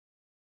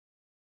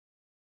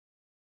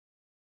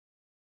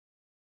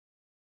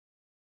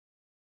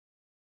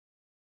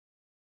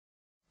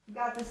You've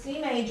got the C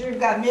major,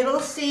 you've got middle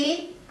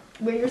C,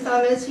 where your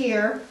thumb is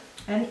here,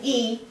 and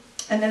E,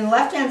 and then the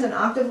left hand's an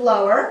octave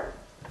lower,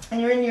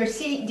 and you're in your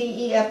C, D,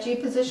 E, F, G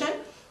position.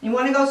 You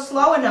want to go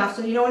slow enough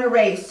so you don't want to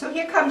race. So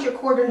here comes your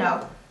quarter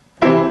note.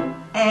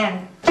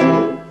 And,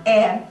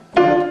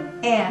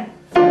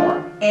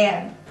 four,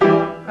 and.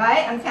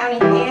 Right? I'm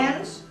counting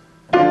ands,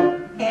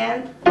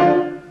 and,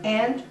 forward.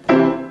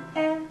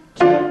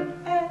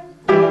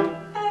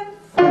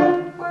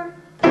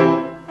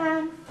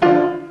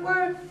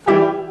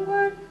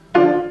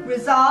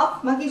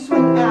 Resolve, monkey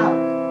swing out.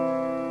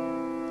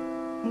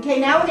 Okay,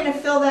 now we're going to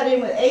fill that in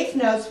with eighth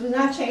notes. We're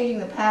not changing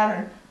the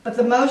pattern, but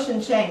the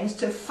motion changed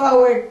to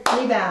forward,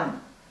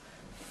 rebound.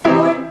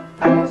 Forward,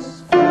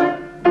 bounce,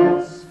 forward,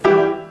 bounce,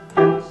 forward,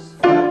 bounce,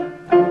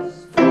 forward, bounce,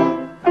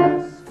 forward,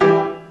 bounce,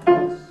 forward,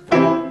 bounce,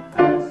 forward,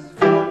 bounce,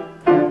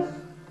 forward,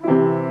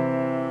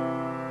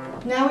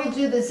 bounce. Now we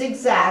do the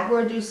zigzag.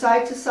 We're going to do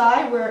side to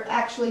side. We're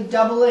actually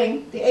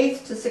doubling the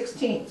eighths to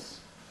sixteenths.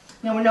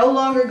 Now we're no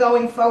longer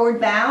going forward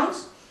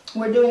bounds.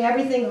 We're doing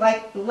everything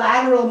like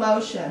lateral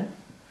motion.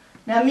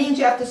 Now it means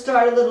you have to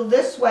start a little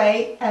this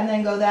way and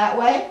then go that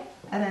way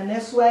and then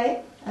this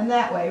way and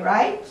that way,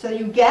 right? So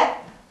you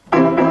get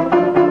I'll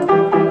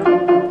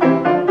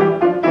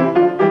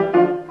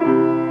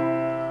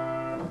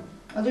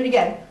do it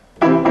again.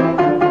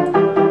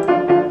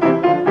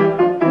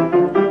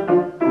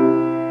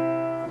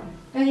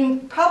 And you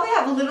probably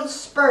have a little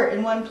spurt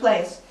in one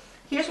place.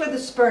 Here's where the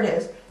spurt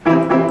is.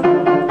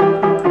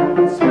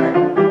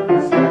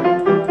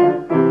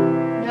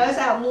 Notice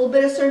I have a little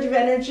bit of surge of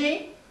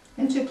energy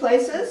in two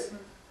places.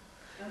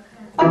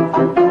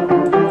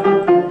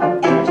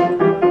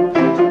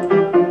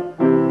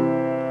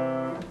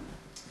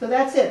 So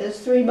that's it. There's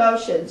three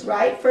motions,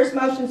 right? First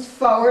motion's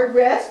forward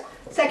wrist.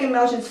 Second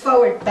motion's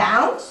forward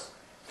bounce.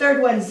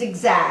 Third one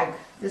zigzag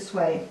this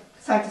way,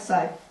 side to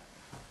side.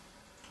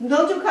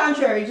 Don't do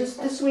contrary.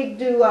 Just this week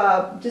do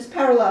just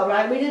parallel,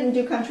 right? We didn't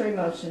do contrary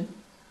motion.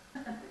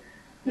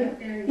 Yeah.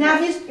 Now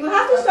you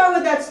have to start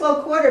with that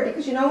slow quarter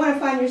because you don't want to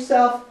find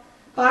yourself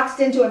boxed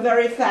into a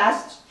very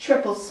fast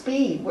triple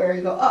speed where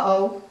you go,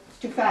 uh-oh, it's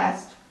too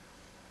fast.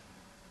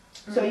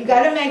 So you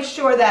got to make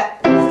sure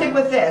that, stick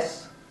with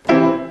this,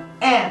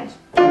 and,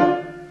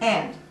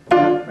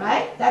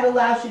 right? That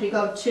allows you to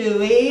go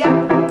 2 E,